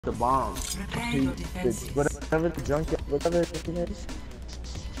the bomb. Whatever the junk, whatever it is.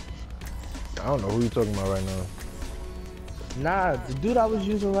 I don't know who you talking about right now. Nah, the dude I was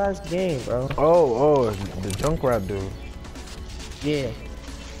using last game, bro. Oh, the junk rap dude. Yeah.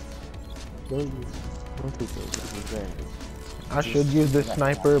 I should use this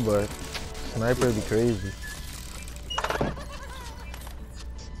sniper, but sniper be crazy.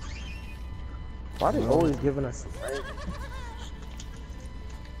 Why are they always giving us?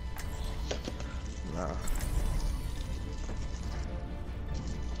 Nah.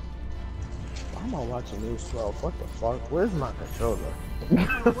 Why am I watching News 12? What the fuck? Where's my controller?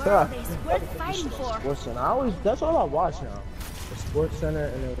 Worth fighting for. Sports Center. That's all I watch now. The Sports Center,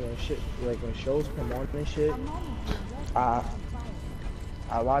 and then when shit, like when shows come on and shit, I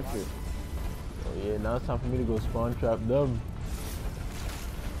watch it. Oh yeah, now it's time for me to go spawn trap them.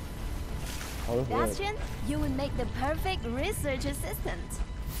 Bastion, you would make the perfect research assistant.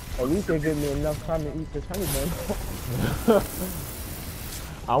 At least they give me enough time to eat this honey bun.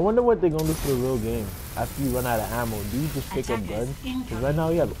 I wonder what they're gonna do for the real game. After you run out of ammo, do you just pick up guns? Because right now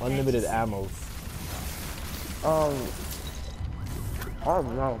you have unlimited ammo. I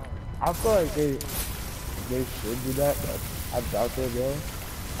don't know. I feel like they should do that, but I doubt they will.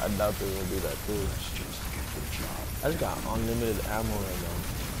 I doubt they will do that too. I just got unlimited ammo right now.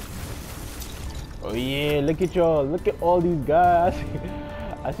 Oh yeah, look at y'all. Look at all these guys.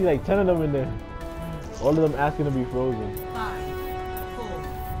 I see like 10 of them in there. All of them asking to be frozen. 5, 4,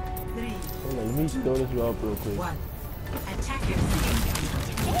 3. Hold on, let me throw this up real quick. 1. Attackers.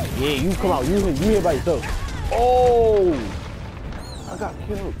 Yeah, you come out. You here by yourself. Oh! I got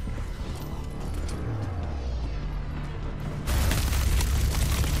killed.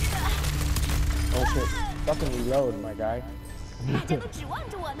 Oh shit. Fucking reload, my guy.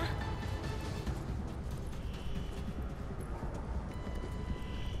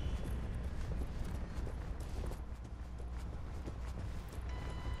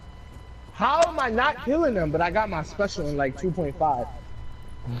 How am I not killing them? But I got my special in like 2.5.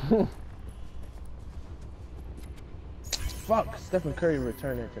 Fuck, Stephen Curry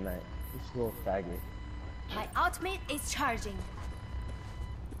returning tonight. This little faggot. My ultimate is charging.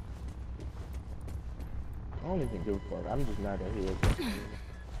 I don't even give a fuck. I'm just not a hero.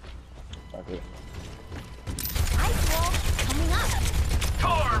 Fuck it. Ice wall coming up.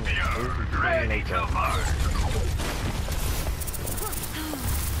 Torbjorn, ready to march.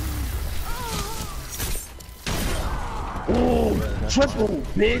 Oh, triple,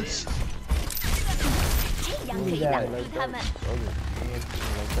 bitch!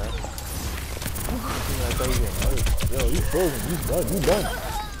 Yo, you frozen. You done.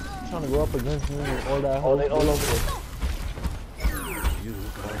 You trying to go up against me and all that. Oh, they all over it.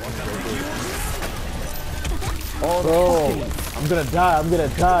 Oh, bro. I'm gonna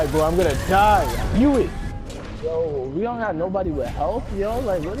die, bro. I'm gonna die. You it. Yo, we don't have nobody with health, yo.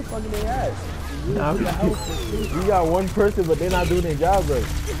 Like, where the fuck are they at? Nah, you got one person, but they're not doing their job right.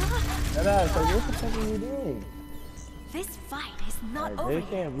 Like, what the fuck are you doing? This fight is not Like, over.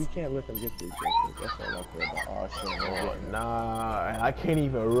 we can't let them get these objectives. That's all I feel about. Oh shit, Nah, I can't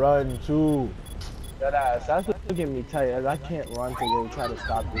even run too. that's what getting me tight. As I can't run till they try to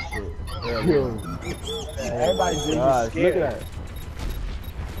stop this shit. Everybody's really scared. Look at that.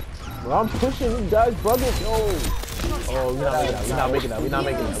 Well, I'm pushing you guys, bugging. Yo. Oh, we're not making that. We're not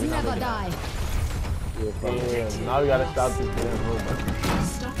making that. Never die. Yeah, now we gotta stop this damn robot.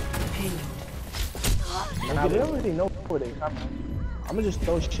 Stop the payload. Now they already know where they coming. I'm gonna just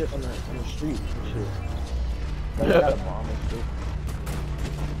throw shit on the street and shit. Like, I got a bomb and shit.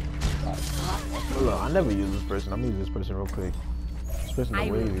 Hold on, I never use this person. I'm using this person real quick. This person I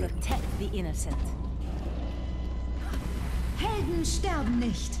is will wavy. protect the innocent. Helden sterben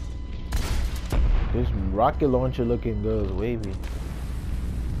nicht. This rocket launcher looking girl is wavy.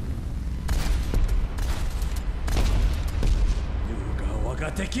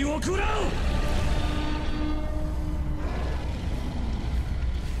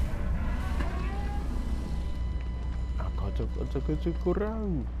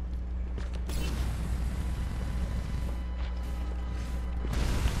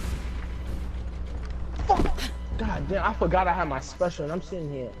 God damn, I forgot I had my special and I'm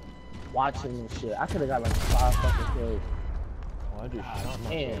sitting here watching this shit. I could've got like 5 fucking kills. Oh, I just shot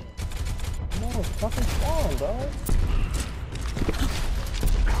Man. No, fucking strong, bro.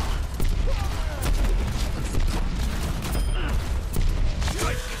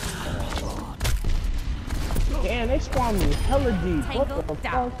 Damn, they spawned me hella deep. What the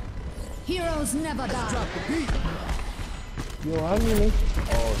fuck? Heroes never die. Yo, I mean it.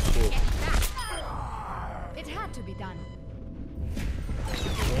 Oh shit. It had to be done.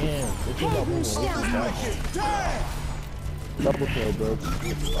 Helden sterben nicht. Double kill, bro.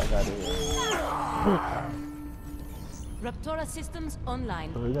 Get the fuck out of here. Raptora systems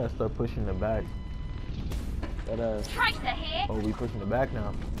online. So we gotta start pushing the back. Oh, we pushing the back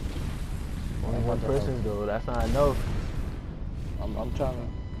now. Only one person though. That's not enough. I'm trying to.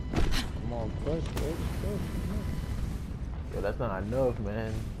 Come on, push. Yo, that's not enough,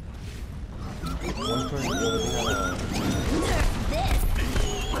 man. One person.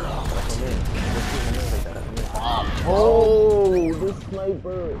 Oh, this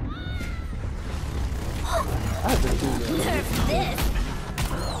sniper. I have to shoot him.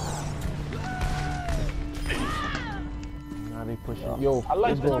 Now they pushing. Yo, I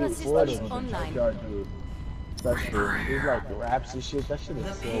like it's going forward. Online. Dude. That's true. He's like raps and shit. That shit is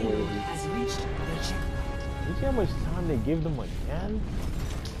The so payload weird. has reached the chip. You see how much time they give them again?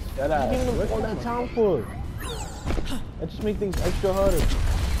 That What are you giving them all that time for? That just make things extra harder.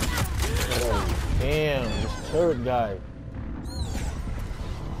 Damn, this third guy.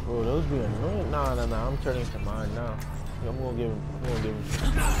 Bro, those be annoying. Nah. I'm turning to mine now. I'm gonna give him something to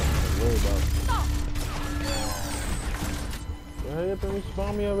worry about. Yo, hurry up and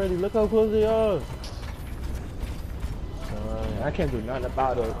respawn me already. Look how close they are. I can't do nothing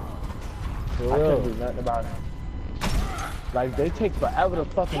about it. For I real. can't do nothing about it. Like, they take forever to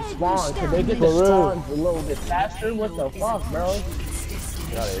fucking spawn. Cause they get For the real. spawns a little bit faster. What the fuck, bro?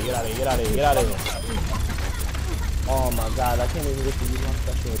 Get out of here, get out of here. Oh my god, I can't even get to use my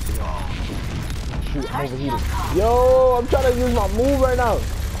special ability. Shoot, I'm overheated. Yo, I'm trying to use my move right now.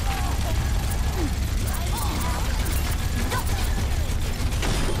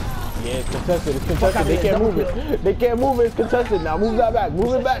 Yeah, it's contested. They can't move it. They can't move it. It's contested now. Move that back.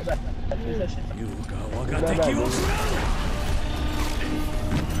 Move it back. Move that back, baby.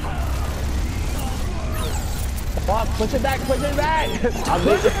 Fuck, push it back. I mean,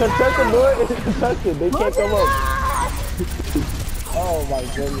 it's contested, boy. It's contested. They can't come up. Oh my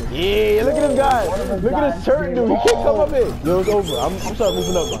goodness. Yeah, look at this guy. Look at this turret dude. He can't come up here. Yo, it's over. I'm starting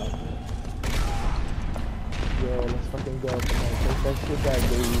moving up, man. Yo, let's fucking go. Come on, take that shit back,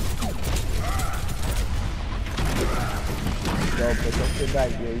 baby. Yo, put that shit back,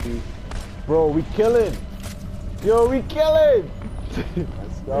 baby. Bro, we killing. Yo, we killing.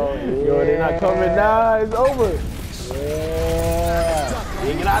 Let's go. Yo, they're not coming now. It's over. Yeah.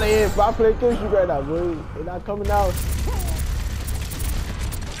 Yeah, get out of here. 5 play kill shoot right now, boy. They're not coming out.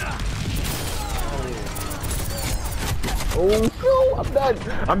 Oh, no,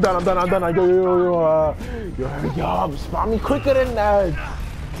 I'm done. Yo, hurry up. Spawn me quicker than that.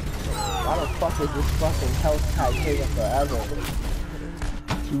 Why the fuck is this fucking health pack taking forever?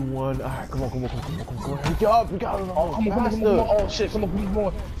 2-1. Alright, come on. Hurry up. We gotta run Come on. Oh shit, come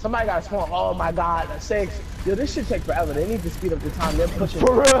on. Somebody got spawn. Oh my god, that's 6. Yo, this shit take forever. They need to speed up the time. They're pushing.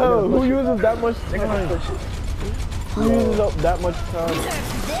 For real. Who uses that much They're gonna time? push it. Who uses up that much time?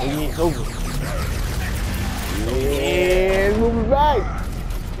 Oh, it's over. Yeah, it's moving back.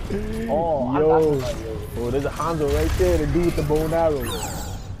 Oh, Yo. I got you. Oh, there's a Hanzo right there, the dude with the bow and arrow.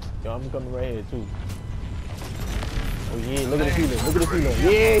 Yo, I'm coming right here too. Oh yeah, look at the feeling.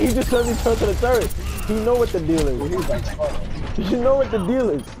 Yeah, he just turned to the turret. He know what the deal is. You know what the deal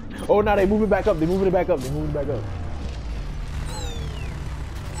is. Oh, now they moving back up. They moving it back up.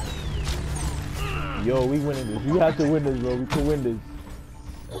 Yo, we winning this. We have to win this, bro. We can win this.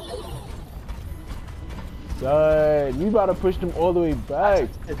 Son, we about to push them all the way back.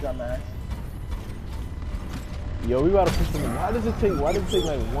 Yo, we about to push them. Why does it take like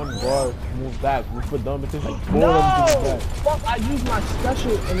 1 bar to move back? For them, it takes like 4 of them to move back. Fuck, I used my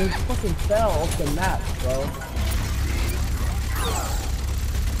special and it fucking fell off the map, bro.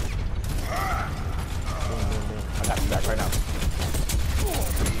 I got you back right now.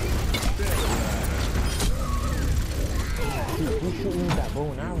 Who's shooting with that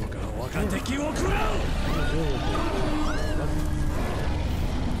bow and arrow?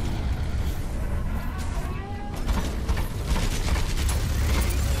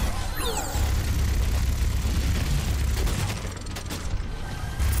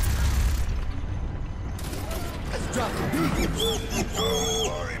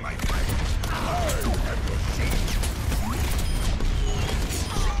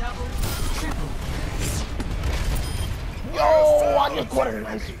 Yo, I just caught a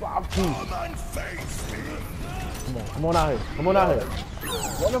nice 5-2. Come on out here.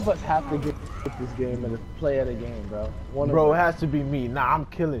 One of us have to get this game and play of the game, bro. Bro, it has to be me. Nah, I'm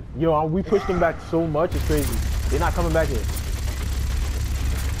killing. Yo, we pushed them back so much, it's crazy. They're not coming back here.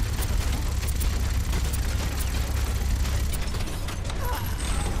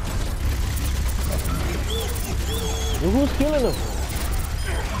 Yo, who's killing them?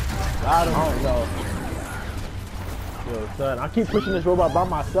 Got him. I don't know. Yo, son, I keep pushing this robot by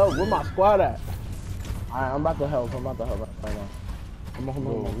myself. Where my squad at? Alright, I'm about to help. I'm about to help right now. Come on, come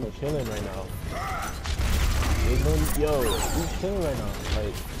on, Yo, come we on. chilling right now. Yo, we chilling right now.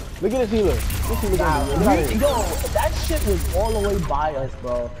 Like, look at this healer. This healer gonna be really Yo, that shit was all the way by us,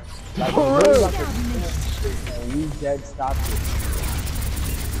 bro. Like, For we real. about to finish this shit, and we dead stopped it.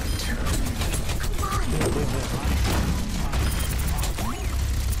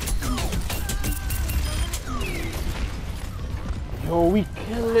 Yo, we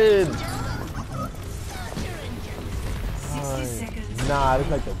killing. 60 seconds. Nah, this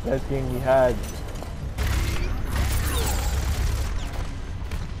is like the best game we had.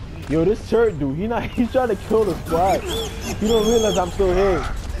 Yo, this shirt dude, he's trying to kill the squad. He don't realize I'm still here.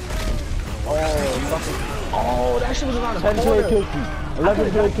 Oh, that shit was around the 10 player corner. kill streak.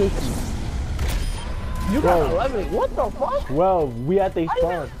 11 player kill streak. You got Bro. 11. What the fuck? 12, we at they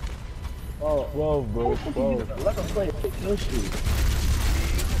spawn. Oh, 12, bro, 12. 11 player kill streak.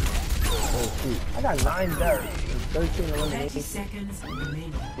 Oh, shoot. I got 9 deaths and 13 30 eliminations. seconds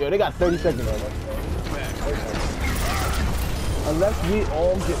remaining. Yo, they got 30 seconds on us. Unless we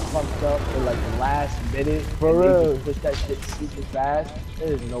all get fucked up in like the last minute, For and real. they just push that shit super fast,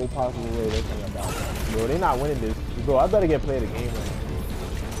 there is no possible way they can about that. Bro, they not winning this. Bro, I better get played a game right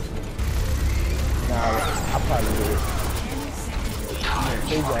Nah, I'll probably do it. now.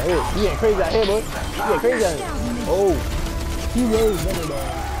 Crazy out here. He ain't crazy out here, boy. He ain't crazy out here. Oh. He really better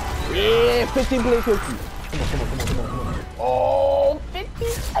than Yeah, 15 player kill streak. Come on. Oh, 50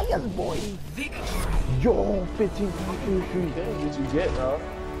 seconds, boy. Yo, 15 player kill streak. What you get, bro?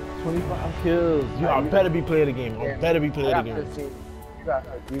 25 kills. Yo, I better be playing the game. I better be playing the game. 15.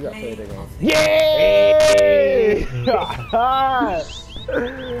 You got played the game. Yeah!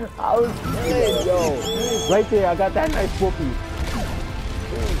 I was playing, yo. Right there, I got that nice whoopie.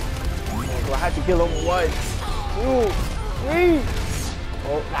 So I had to kill him once. 2, 3.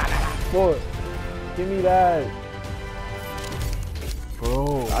 Oh, 4. Give me that.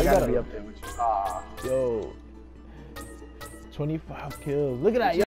 Bro, I gotta be up there with you. Yo. 25 kills. Look at that, yo.